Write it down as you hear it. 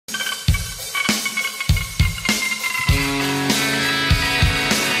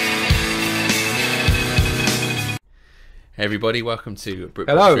everybody, welcome to BRITS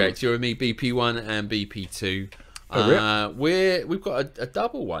Hello. React. You're with me, BP1 and BP2. We've got a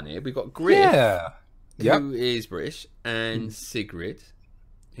double one here. We've got Griff, who is British, and Sigrid,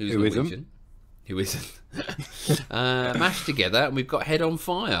 who's Norwegian. Who isn't. Mashed together, and we've got Head on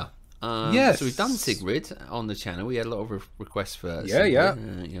Fire. Yes. So we've done Sigrid on the channel. We had a lot of requests for Sigrid.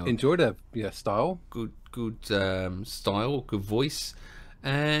 You know, enjoyed her style. Good style, good voice.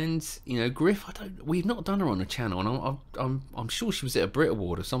 And you know, Griff, we've not done her on the channel, and I'm sure she was at a Brit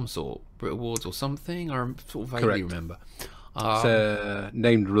Award of some sort, Brit Awards or something. I sort of vaguely remember. It's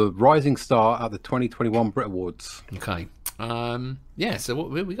named Rising Star at the 2021 Brit Awards. Okay. Yeah. So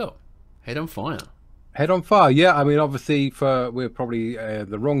what have we got? Head on Fire. Head on Fire. Yeah. I mean, obviously, we're probably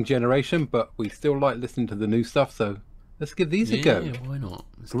the wrong generation, but we still like listening to the new stuff. So let's give these a go. Yeah. Why not?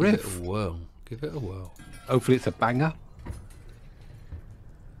 Let's Griff. Give it a whirl. Give it a whirl. Hopefully, it's a banger.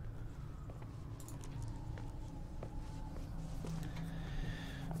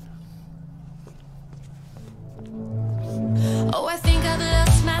 Oh, I think I've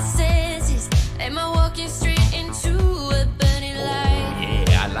lost my senses. Am I walking straight into a burning light?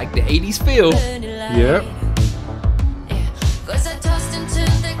 Yeah, I like the 80s feel. Yep. Yeah, 'cause I tossed and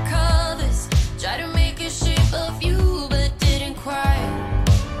turned the covers, tried to make a shape of you, but didn't quite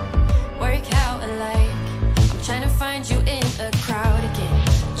work out alike. I'm trying to find you in a crowd again.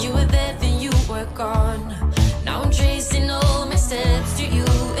 You were there, then you were gone. Now I'm tracing all my steps to you,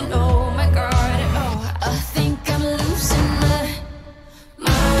 and oh my God, oh, I think I'm losing my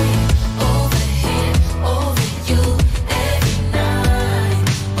mind over here, over you every night.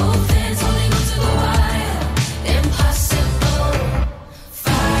 Both hands holding onto the wire, impossible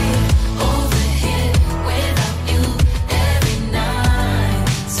fight over here without you every night.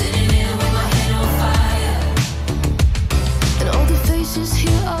 Sitting here with my head on fire, and all the faces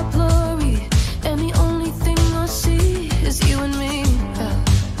here are blurry, and the only thing I see is you and me.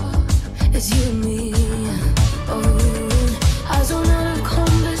 It's you and me. Oh, I zone out of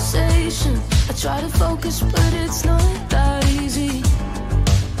conversation. I try to focus, but it's not that easy.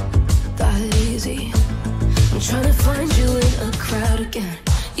 That easy. I'm trying to find you in a crowd again.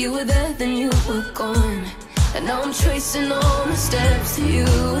 You were there, then you were gone. And now I'm tracing all my steps to you.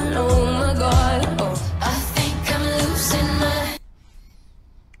 And oh my God, oh, I think I'm losing my.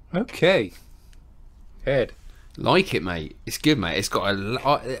 Okay. Head. Like it, mate. It's good, mate. It's got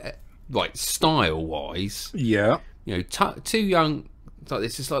a like style-wise. Yeah. You know, too young. It's like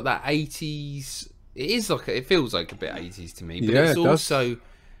this is like that 80s. It is like it feels like a bit 80s to me, but Yeah, it's it does. also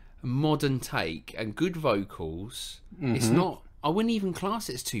a modern take and good vocals. It's not. I wouldn't even class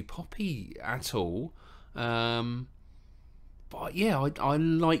it as too poppy at all. But yeah, I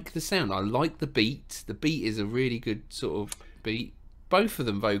like the sound. I like the beat. The beat is a really good sort of beat. Both of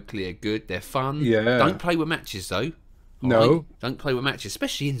them vocally are good. They're fun. Yeah. Don't play with matches though. No. Right? Don't play with matches,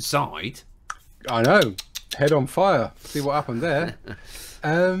 especially inside. I know. Head on Fire. See what happened there.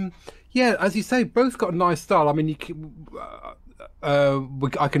 Yeah, as you say, both got a nice style. I mean, you can,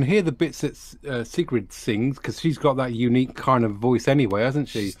 I can hear the bits that Sigrid sings because she's got that unique kind of voice anyway, hasn't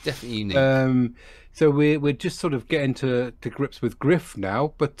she? It's definitely unique. So we're just sort of getting to grips with Griff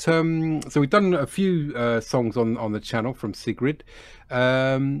now. But so we've done a few songs on the channel from Sigrid,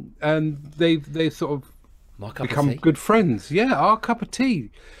 and they've sort of become good friends. Yeah, our cup of tea.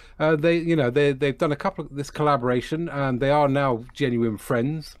 They've done a couple of this collaboration, and they are now genuine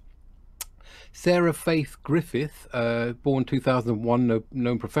friends. Sarah Faith Griffith, born 2001,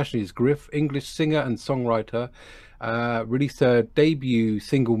 known professionally as Griff, English singer and songwriter, released her debut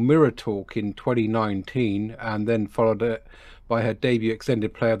single Mirror Talk in 2019, and then followed it by her debut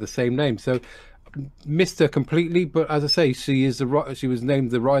extended play of the same name. So missed her completely, but as I say, she was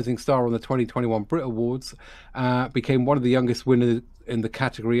named the Rising Star on the 2021 Brit Awards, became one of the youngest winners in the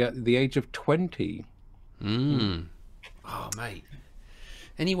category at the age of 20. Oh, mate.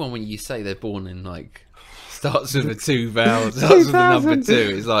 Anyone when you say they're born in like starts with a 2 vowel, starts with the number 2,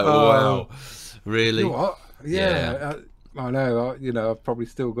 it's like wow, really? You know what? Yeah. I know. I've probably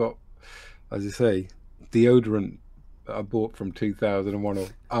still got, as you say, deodorant that I bought from 2001 or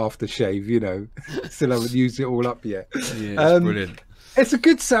aftershave. Still haven't used it all up yet. Yeah, it's brilliant. It's a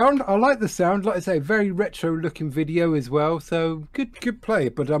good sound. I like the sound. Like I say, very retro looking video as well. So good play.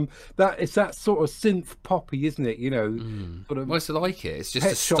 But it's that sort of synth poppy, isn't it? Sort of Well, I like it. It's just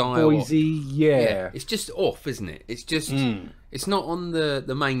Pet a Shop style. Boysy, yeah. It's just off, isn't it? It's just it's not on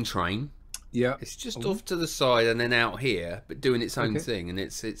the main train. Yeah. It's just off to the side and then out here, but doing its own thing. And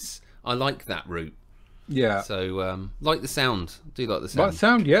it's I like that route. Yeah. So like the sound. Do you like the sound? Like the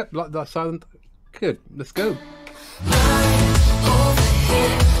sound, yeah. Like that sound. Good. Let's go. Over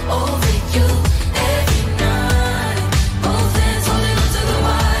here, over you every night.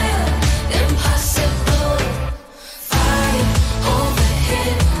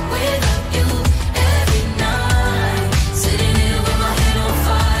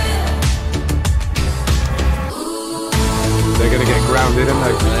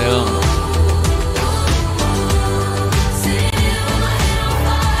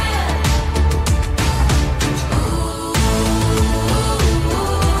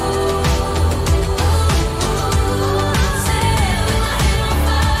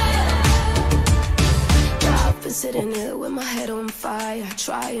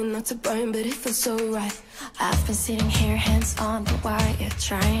 trying not to burn, but it feels so right. I've been sitting here, hands on the wire,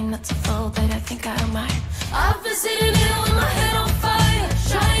 trying not to fall, but I think I might. I've been sitting here with my head on fire,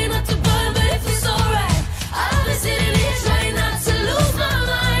 trying not to burn, but it feels so right. I've been sitting here trying not to lose my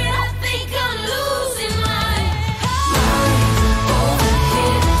mind. I think I'm losing my mind. Over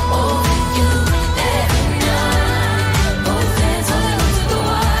here, over you, every night. Both hands holding onto the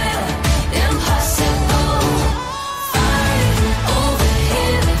wire, impossible. Fight over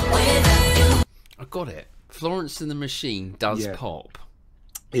here without you. I got it. Florence and the Machine does Yeah. pop.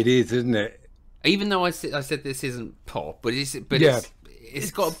 It is, isn't it? Even though I said this isn't pop, but Yeah.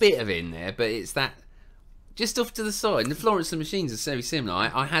 it's got a bit of it in there, but it's that just off to the side. And the Florence and the Machines are very similar.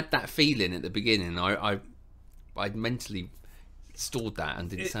 I had that feeling at the beginning. I mentally stored that and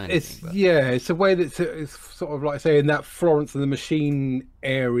didn't say anything. But... Yeah, it's a way that it's sort of like saying that Florence and the Machine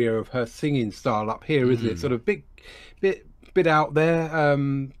area of her singing style up here, isn't it? Sort of bit out there.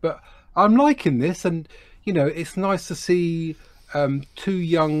 But I'm liking this, and you know, it's nice to see two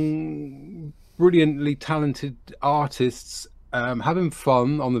young, brilliantly talented artists having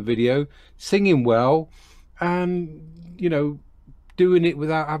fun on the video, singing well, and you know, doing it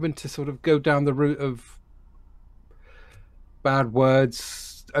without having to sort of go down the route of bad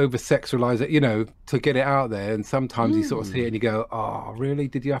words, over sexualize it, you know, to get it out there. And sometimes you sort of see it and you go, oh really,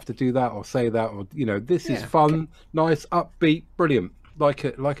 did you have to do that or say that? Or you know, this is fun, nice, upbeat, brilliant.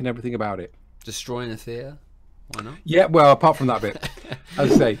 Liking everything about it. Destroying a theatre, why not? Yeah, well, apart from that bit,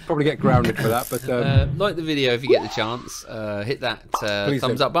 as I say, probably get grounded for that. But like the video if you get the chance. Hit that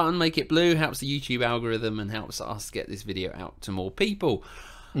thumbs do. up button, make it blue, helps the YouTube algorithm and helps us get this video out to more people.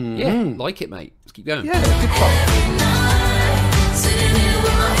 Yeah, like it, mate. Let's keep going. yeah, good fun. Sitting here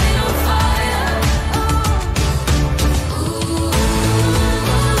with my head on fire.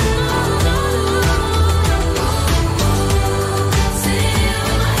 Sitting here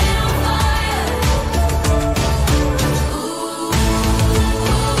with my head on fire.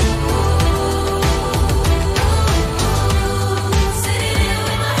 Sitting here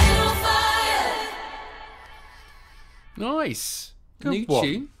with my head on fire. Nice. Good New one.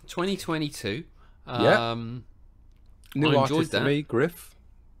 tune, 2022. Yeah. New I enjoyed artist to that. me, Griff.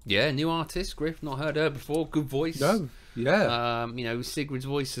 Yeah, new artist, Griff. Not heard her before. Good voice. No, yeah, You know, Sigrid's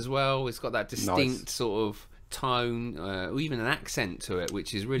voice as well. It's got that distinct sort of tone, or even an accent to it,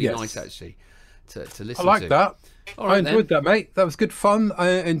 which is really Yes. nice actually to listen to. I like that. All right, I enjoyed that, mate. That was good fun.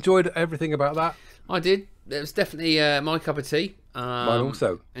 I enjoyed everything about that. I did. It was definitely my cup of tea. Mine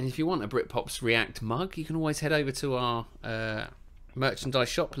also. And if you want a Britpop's React mug, you can always head over to our merchandise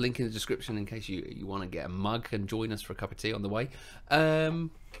shop. Link in the description in case you want to get a mug and join us for a cup of tea on the way. Go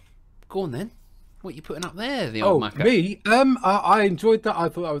on then. What are you putting up there, the old Macca? Me? I enjoyed that. I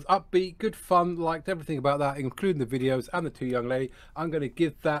thought that was upbeat, good fun. Liked everything about that, including the videos and the two young lady. I'm going to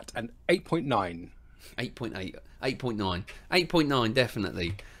give that an 8.9. 8.8, 8.9, 8.9,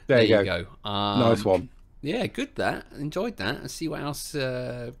 definitely. There you go. Nice one. Yeah, good that. Enjoyed that. And see what else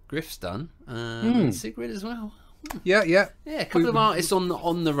Griff's done. And Sigrid as well. Yeah. Yeah, a couple of artists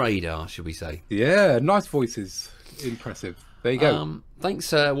on the radar, should we say. Yeah, nice voices. Impressive. There you go.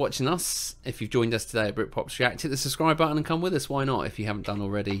 Thanks for watching us. If you've joined us today at Britpop's React, hit the subscribe button and come with us. Why not, if you haven't done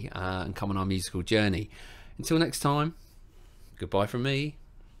already, and come on our musical journey. Until next time, goodbye from me.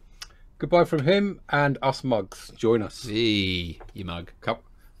 Goodbye from him and us mugs. Join us. See you mug.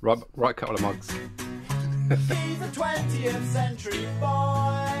 Right couple of mugs. He's a 20th century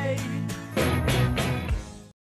boy.